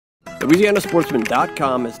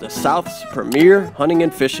LouisianaSportsman.com is the South's premier hunting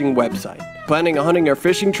and fishing website. Planning a hunting or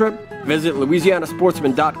fishing trip? Visit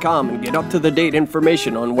LouisianaSportsman.com and get up-to-the-date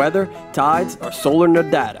information on weather, tides, or solar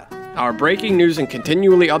data. Our breaking news and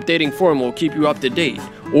continually updating forum will keep you up to date,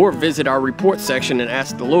 or visit our report section and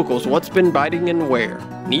ask the locals what's been biting and where.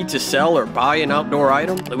 Need to sell or buy an outdoor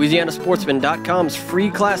item? LouisianaSportsman.com's free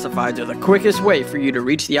classifieds are the quickest way for you to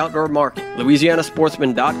reach the outdoor market.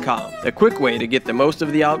 LouisianaSportsman.com, the quick way to get the most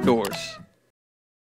of the outdoors.